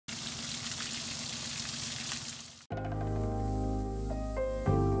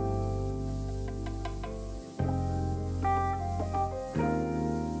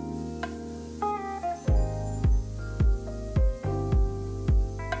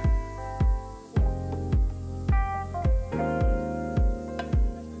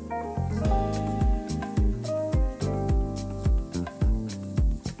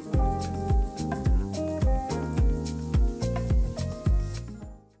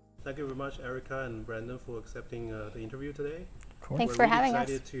Thank you very much, Erica and Brandon, for accepting the interview today. Thanks for having us.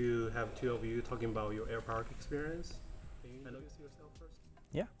 We're really excited to have two of you talking about your Airpark experience. Can you introduce yourself first?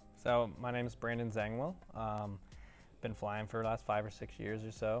 Yeah, so my name is Brandon Zangwill. Been flying for the last 5 or 6 years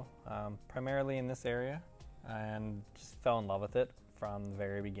or so, primarily in this area, and just fell in love with it from the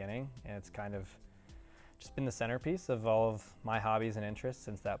very beginning. And it's kind of just been the centerpiece of all of my hobbies and interests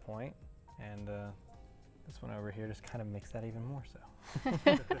since that point. And this one over here just kind of makes that even more so.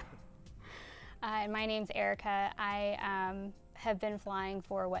 My name's Erica. I have been flying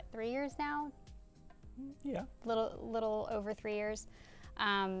for what, 3 years now? Yeah. Little over 3 years.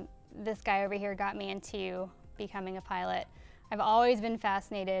 This guy over here got me into becoming a pilot. I've always been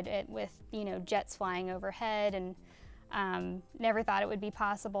fascinated with jets flying overhead, and never thought it would be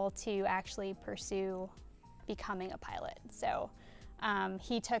possible to actually pursue becoming a pilot. So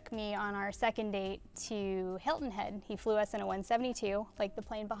he took me on our second date to Hilton Head. He flew us in a 172, like the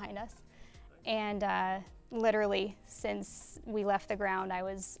plane behind us. And literally, since we left the ground, I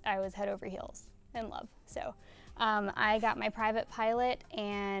was head over heels in love. So I got my private pilot,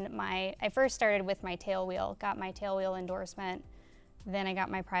 and I first started with my tail wheel, got my tail wheel endorsement, then I got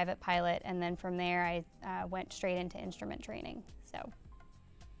my private pilot, and then from there I went straight into instrument training. So.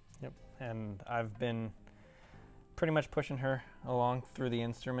 Yep, and I've been pretty much pushing her along through the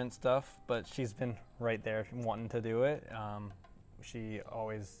instrument stuff, but she's been right there wanting to do it. She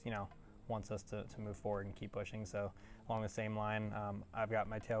always, wants us to move forward and keep pushing. So along the same line, I've got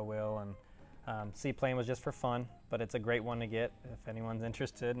my tail wheel, and seaplane was just for fun, but it's a great one to get if anyone's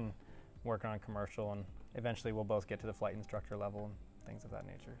interested in working on commercial, and eventually we'll both get to the flight instructor level and things of that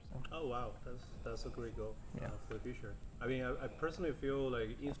nature. So. Oh wow, that's a great goal Yeah. for the future. I mean, I personally feel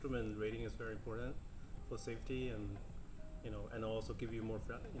like instrument rating is very important for safety, and and also give you more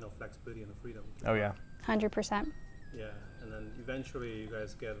flexibility and freedom. Oh yeah. 100%. Yeah, and then eventually you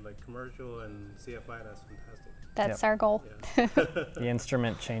guys get like commercial and CFI. That's fantastic. That's Yep. our goal. Yeah. The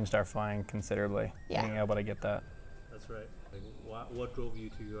instrument changed our flying considerably, Yeah. being able to get that. That's right. Like, what drove you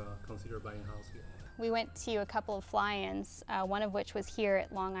to consider buying a house here? We went to a couple of fly-ins, one of which was here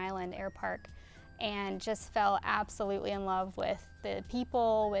at Long Island Airpark, and just fell absolutely in love with the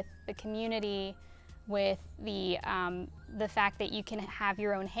people, with the community, with the fact that you can have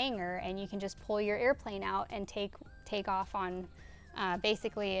your own hangar and you can just pull your airplane out and take off on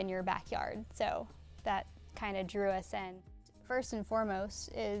basically in your backyard. So that kind of drew us in. First and foremost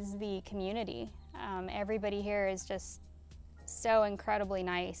is the community. Everybody here is just so incredibly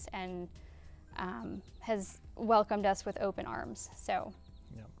nice and has welcomed us with open arms. So.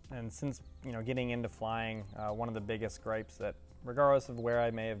 Yeah. And since getting into flying, one of the biggest gripes that, regardless of where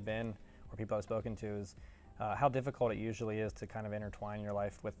I may have been or people I've spoken to, is how difficult it usually is to kind of intertwine your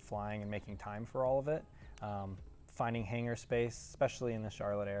life with flying and making time for all of it. Finding hangar space, especially in the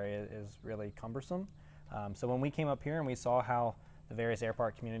Charlotte area, is really cumbersome. So when we came up here and we saw how the various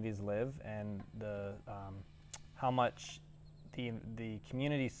airport communities live, and how much the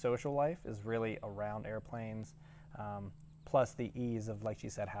community social life is really around airplanes, plus the ease of, like she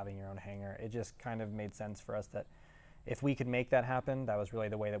said, having your own hangar, it just kind of made sense for us that if we could make that happen, that was really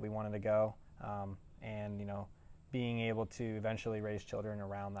the way that we wanted to go. And being able to eventually raise children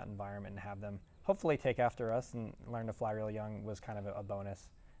around that environment and have them hopefully take after us and learn to fly really young was kind of a bonus.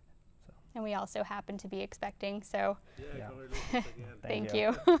 So. And we also happen to be expecting, so. Yeah. Congratulations again. Thank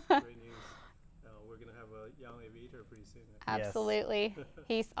you. Great news. We're going to have a young aviator pretty soon. Absolutely. Yes.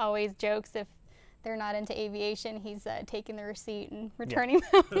 He always jokes if they're not into aviation, he's taking the receipt and returning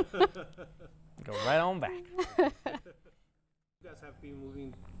them. Go right on back. You guys have been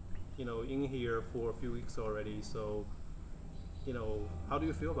moving, in here for a few weeks already. So, how do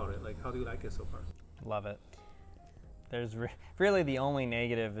you feel about it? Like, how do you like it so far? Love it. There's really the only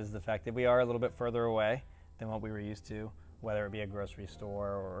negative is the fact that we are a little bit further away than what we were used to, whether it be a grocery store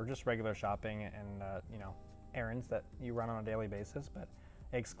or just regular shopping and errands that you run on a daily basis. But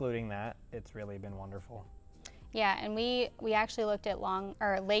excluding that, it's really been wonderful. Yeah, and we actually looked at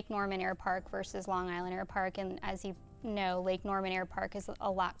Lake Norman Airpark versus Long Island Airpark, and as you know, Lake Norman Airpark is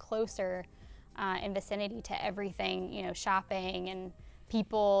a lot closer in vicinity to everything, shopping and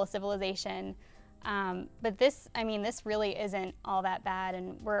people, civilization. But this really isn't all that bad,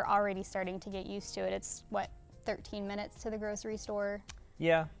 and we're already starting to get used to it. It's what, 13 minutes to the grocery store?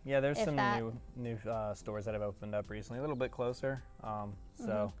 Yeah, there's some new stores that have opened up recently, a little bit closer.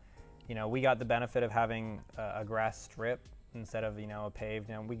 So, we got the benefit of having a grass strip instead of a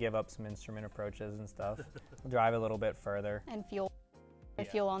paved. We give up some instrument approaches and stuff. We'll drive a little bit further. And fuel.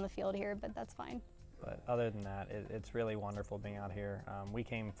 Fuel on the field here, but that's fine. But other than that, it's really wonderful being out here. We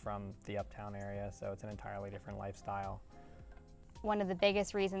came from the uptown area, so it's an entirely different lifestyle. one of the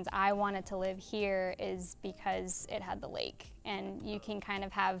biggest reasons I wanted to live here is because it had the lake, and you can kind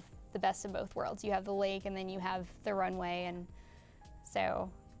of have the best of both worlds. You have the lake and then you have the runway, and so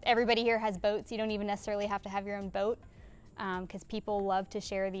everybody here has boats. You don't even necessarily have to have your own boat, because people love to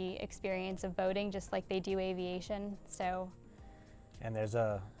share the experience of boating just like they do aviation. So, and there's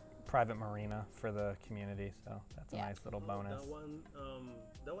a private marina for the community, so that's a nice little bonus.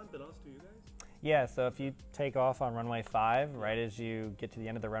 That one belongs to you guys? Yeah, so if you take off on runway 5, right as you get to the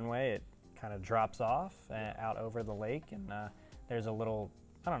end of the runway, it kind of drops off out over the lake, and there's a little,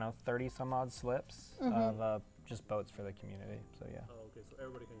 I don't know, 30 some odd slips of just boats for the community, so yeah. Oh, okay, so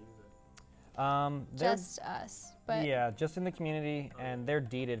everybody can use it? Just us, but yeah, just in the community, and they're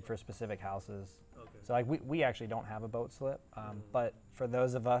deeded for specific houses. Okay. So like we actually don't have a boat slip, but for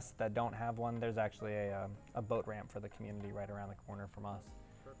those of us that don't have one, there's actually a boat ramp for the community right around the corner from us.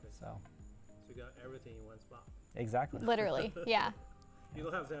 Perfect. So you got everything in one spot. exactly. literally, yeah. You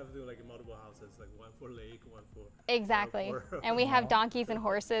don't have to do like multiple houses, like one for lake, one for... Exactly. And we have donkeys and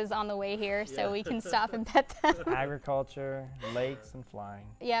horses on the way here, so we can stop and pet them. Agriculture, lakes, and flying.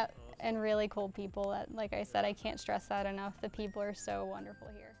 Yeah, and really cool people. That, like I said, I can't stress that enough. The people are so wonderful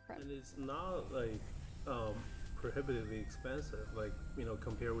here. And it's not like prohibitively expensive, like, you know,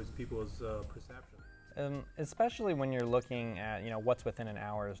 compared with people's perception. Especially when you're looking at, you know, what's within an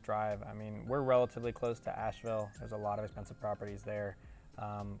hour's drive. I mean, we're relatively close to Asheville. There's a lot of expensive properties there.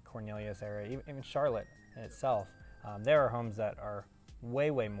 Cornelius area, even Charlotte itself. There are homes that are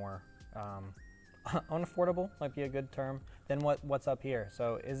way more unaffordable, might be a good term, than what's up here.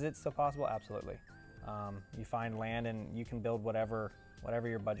 So is it still possible? Absolutely. You find land and you can build whatever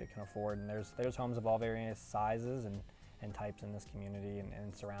your budget can afford, and there's homes of all various sizes and types in this community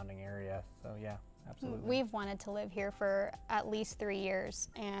and surrounding area. So yeah, absolutely. We've wanted to live here for at least 3 years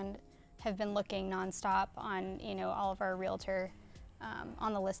and have been looking nonstop on, you know, all of our realtor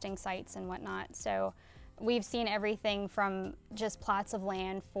on the listing sites and whatnot. So we've seen everything from just plots of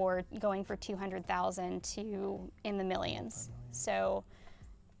land for going for $200,000 to in the millions. So,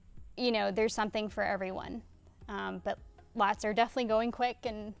 you know, there's something for everyone. But lots are definitely going quick,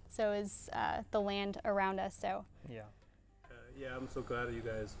 and so is the land around us. So yeah. Yeah, I'm so glad that you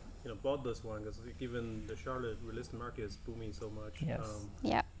guys, you know, bought this one, because given the Charlotte real estate market is booming so much, Yes.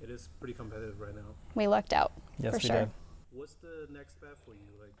 yeah, it is pretty competitive right now. we lucked out. Yes, for we sure. did. What's the next step for you?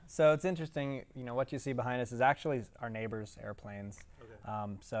 Like, So it's interesting, you know, what you see behind us is actually our neighbors' airplanes.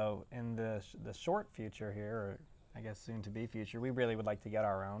 okay. So in the short future here, or I guess soon to be future, we really would like to get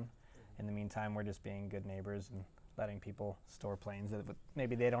our own. In the meantime, we're just being good neighbors and letting people store planes that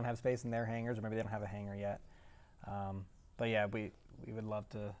maybe they don't have space in their hangars, or maybe they don't have a hangar yet. But yeah, we would love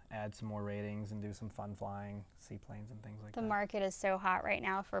to add some more ratings and do some fun flying, seaplanes and things like that. The market is so hot right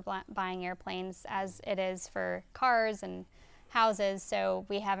now for buying airplanes, as it is for cars and houses. So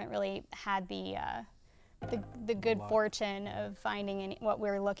we haven't really had the good fortune of finding what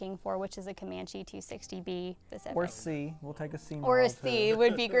we're looking for, which is a Comanche 260B specific. Or C. We'll take a C model. Or a too. C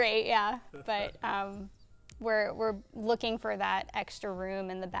would be great, yeah. But we're looking for that extra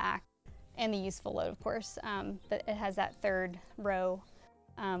room in the back, and the useful load, of course. But it has that third row,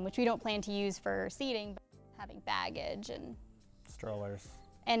 which we don't plan to use for seating, but having baggage and Strollers.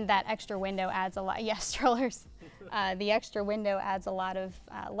 And that extra window adds a lot. Yes, strollers. The extra window adds a lot of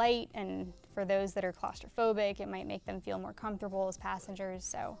light, and for those that are claustrophobic, it might make them feel more comfortable as passengers.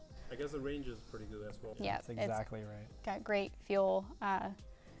 So I guess the range is pretty good as well. yeah, That's exactly right. got great fuel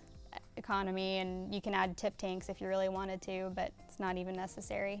economy, and you can add tip tanks if you really wanted to, but it's not even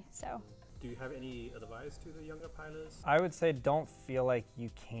necessary. So. Do you have any advice to the younger pilots? I would say don't feel like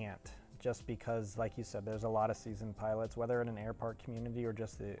you can't, just because, like you said, there's a lot of seasoned pilots, whether in an airpark community or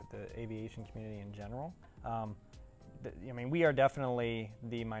just the aviation community in general. I mean, we are definitely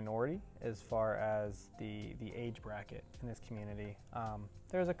the minority as far as the age bracket in this community.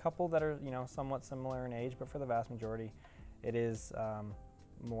 There's a couple that are, you know, somewhat similar in age, but for the vast majority, it is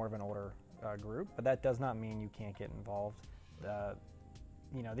more of an older group. But that does not mean you can't get involved.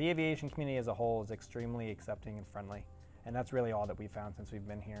 You know, the aviation community as a whole is extremely accepting and friendly, and that's really all that we've found since we've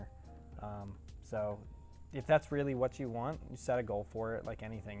been here. So if that's really what you want, you set a goal for it like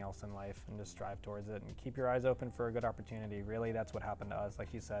anything else in life and just strive towards it and keep your eyes open for a good opportunity. Really, that's what happened to us.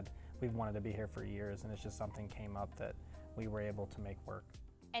 Like you said, we've wanted to be here for years, and it's just something came up that we were able to make work.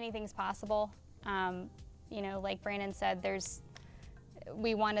 Anything's possible. You know, like Brandon said,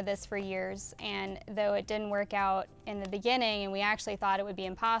 we wanted this for years, and though it didn't work out in the beginning, and we actually thought it would be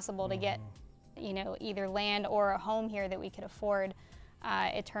impossible to get, you know, either land or a home here that we could afford,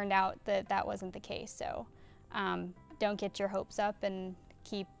 it turned out that that wasn't the case. So don't get your hopes up, and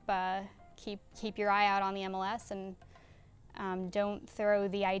keep your eye out on the MLS, and Don't throw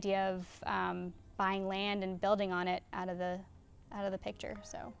the idea of buying land and building on it out of the picture.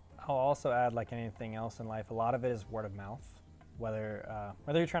 So I'll also add, like anything else in life, a lot of it is word of mouth. Whether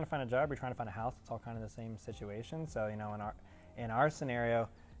you're trying to find a job or you're trying to find a house, it's all kind of the same situation. So, you know, in our scenario,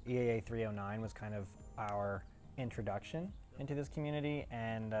 EAA 309 was kind of our introduction into this community,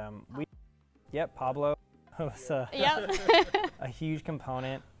 and Pablo was a huge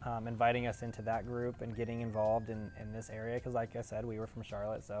component inviting us into that group and getting involved in this area, because like I said, we were from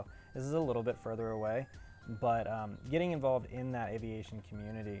Charlotte, so this is a little bit further away, but getting involved in that aviation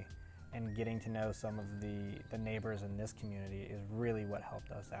community and getting to know some of the neighbors in this community is really what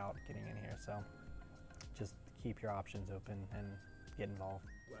helped us out getting in here. So just keep your options open and get involved.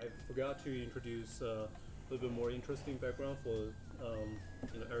 I forgot to introduce a little bit more interesting background for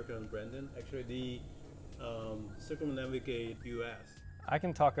Erica and Brandon. Actually, the circumnavigate US. I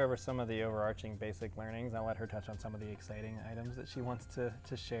can talk over some of the overarching basic learnings. I'll let her touch on some of the exciting items that she wants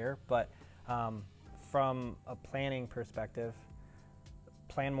to share. But from a planning perspective,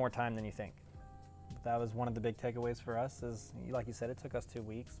 plan more time than you think. That was one of the big takeaways for us. Is, like you said, it took us 2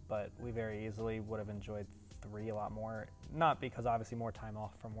 weeks, but we very easily would have enjoyed 3 a lot more. Not because obviously more time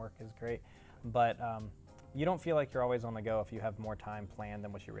off from work is great, but you don't feel like you're always on the go if you have more time planned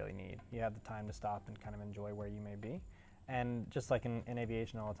than what you really need. You have the time to stop and kind of enjoy where you may be. And just like in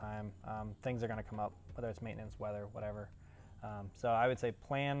aviation all the time, things are going to come up, whether it's maintenance, weather, whatever. So I would say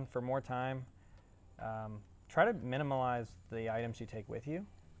plan for more time. Try to minimize the items you take with you.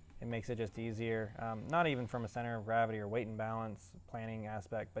 It makes it just easier, not even from a center of gravity or weight and balance planning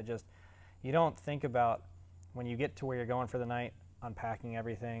aspect, but just you don't think about when you get to where you're going for the night, unpacking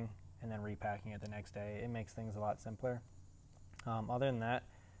everything and then repacking it the next day. It makes things a lot simpler. Other than that,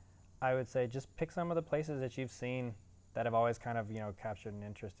 I would say just pick some of the places that you've seen that have always kind of captured an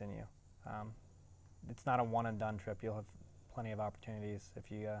interest in you. It's not a one and done trip. You'll have plenty of opportunities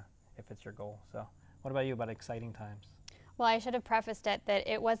if it's your goal. So what about you, about exciting times? Well, I should have prefaced it that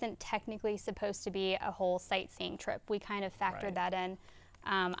it wasn't technically supposed to be a whole sightseeing trip. We kind of factored that in.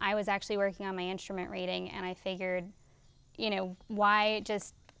 I was actually working on my instrument rating, and I figured, why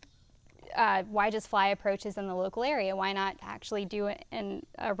just fly approaches in the local area? Why not actually do it in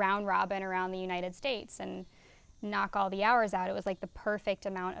a round robin around the United States and knock all the hours out? It was like the perfect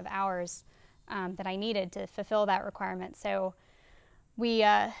amount of hours that I needed to fulfill that requirement. So we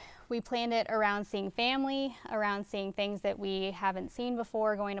planned it around seeing family, around seeing things that we haven't seen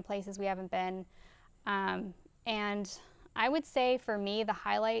before, going to places we haven't been. And I would say for me,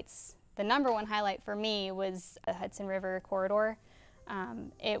 the number one highlight for me was the Hudson River corridor.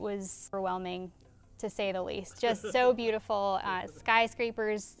 It was overwhelming, to say the least. Just so beautiful,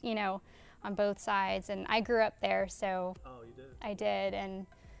 skyscrapers, on both sides. And I grew up there, so you did. I did. And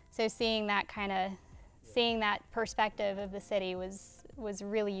so seeing that perspective of the city was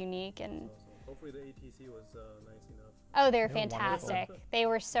really unique. And awesome. Hopefully the ATC was nice enough. Oh, they're fantastic. They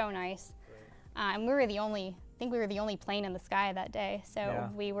were so nice. Right. And I think we were the only plane in the sky that day, so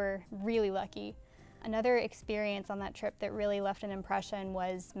we were really lucky. Another experience on that trip that really left an impression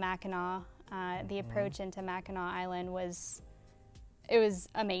was Mackinac. The approach into Mackinac Island was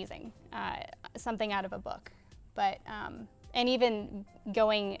amazing, something out of a book. But and even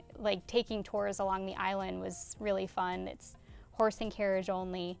taking tours along the island was really fun. It's horse and carriage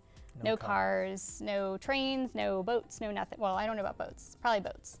only, no cars, no trains, no boats, no nothing. Well, I don't know about boats. Probably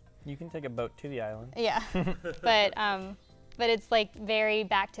boats. You can take a boat to the island. Yeah, but it's like very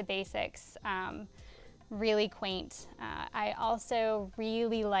back to basics, really quaint. I also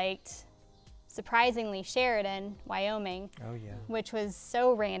really liked, surprisingly, Sheridan, Wyoming. Oh yeah. Which was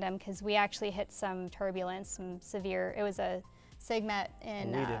so random because we actually hit some turbulence, some severe. It was a SIGMET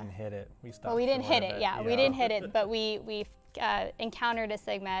in. We didn't hit it. We stopped. Well, we didn't hit it. Yeah, Yeah, we didn't hit it, but we encountered a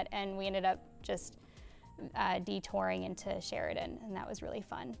SIGMET and we ended up just detouring into Sheridan, and that was really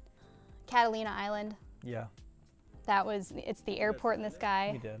fun. Catalina Island. Yeah. It's the airport in the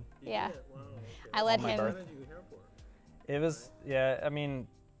sky. We did. Yeah. Wow, okay. I let On my him. birthday. It was, I mean,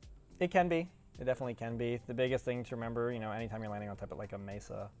 it can be. It definitely can be. The biggest thing to remember, anytime you're landing on top of like a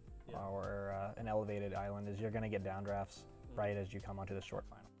mesa or an elevated island, is you're going to get downdrafts right as you come onto the short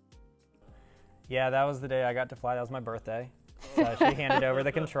final. Yeah, that was the day I got to fly. That was my birthday. So she handed over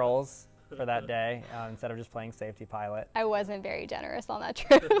the controls for that day instead of just playing safety pilot. I wasn't very generous on that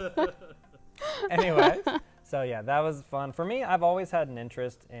trip. Anyway, so yeah, that was fun. For me, I've always had an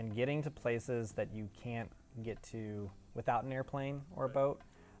interest in getting to places that you can't get to without an airplane or a boat.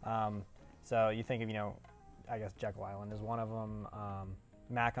 So you think of, I guess Jekyll Island is one of them.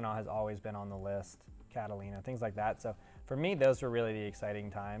 Mackinac has always been on the list, Catalina, things like that. So For me, those were really the exciting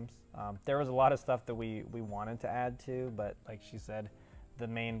times. There was a lot of stuff that we wanted to add to, but like she said, the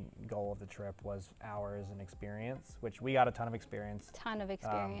main goal of the trip was hours and experience, which we got a ton of experience.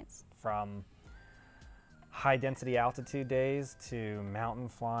 From high density altitude days to mountain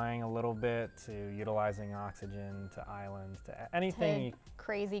flying a little bit to utilizing oxygen to islands to anything. To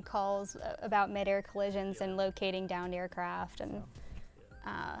crazy calls about mid-air collisions and locating downed aircraft, and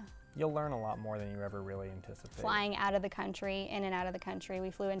you'll learn a lot more than you ever really anticipate. Flying out of the country, in and out of the country.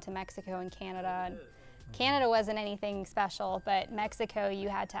 We flew into Mexico and Canada. And Canada wasn't anything special, but Mexico, you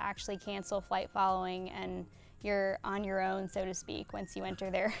had to actually cancel flight following, and you're on your own, so to speak, once you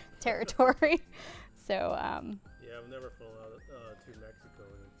enter their territory. So yeah, I've never flown out to Mexico,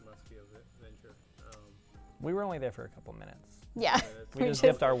 and it must be an adventure. We were only there for a couple minutes. Yeah, we just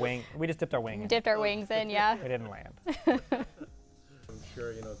dipped our wing. We just dipped our wing. Dipped our wings in, yeah. We didn't land. I'm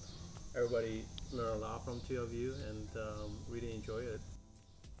sure everybody learned a lot from two of you, and really enjoy it.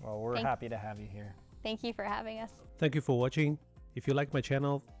 Well, we're happy to have you here. Thank you for having us. Thank you for watching. If you like my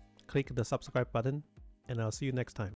channel, click the subscribe button, and I'll see you next time.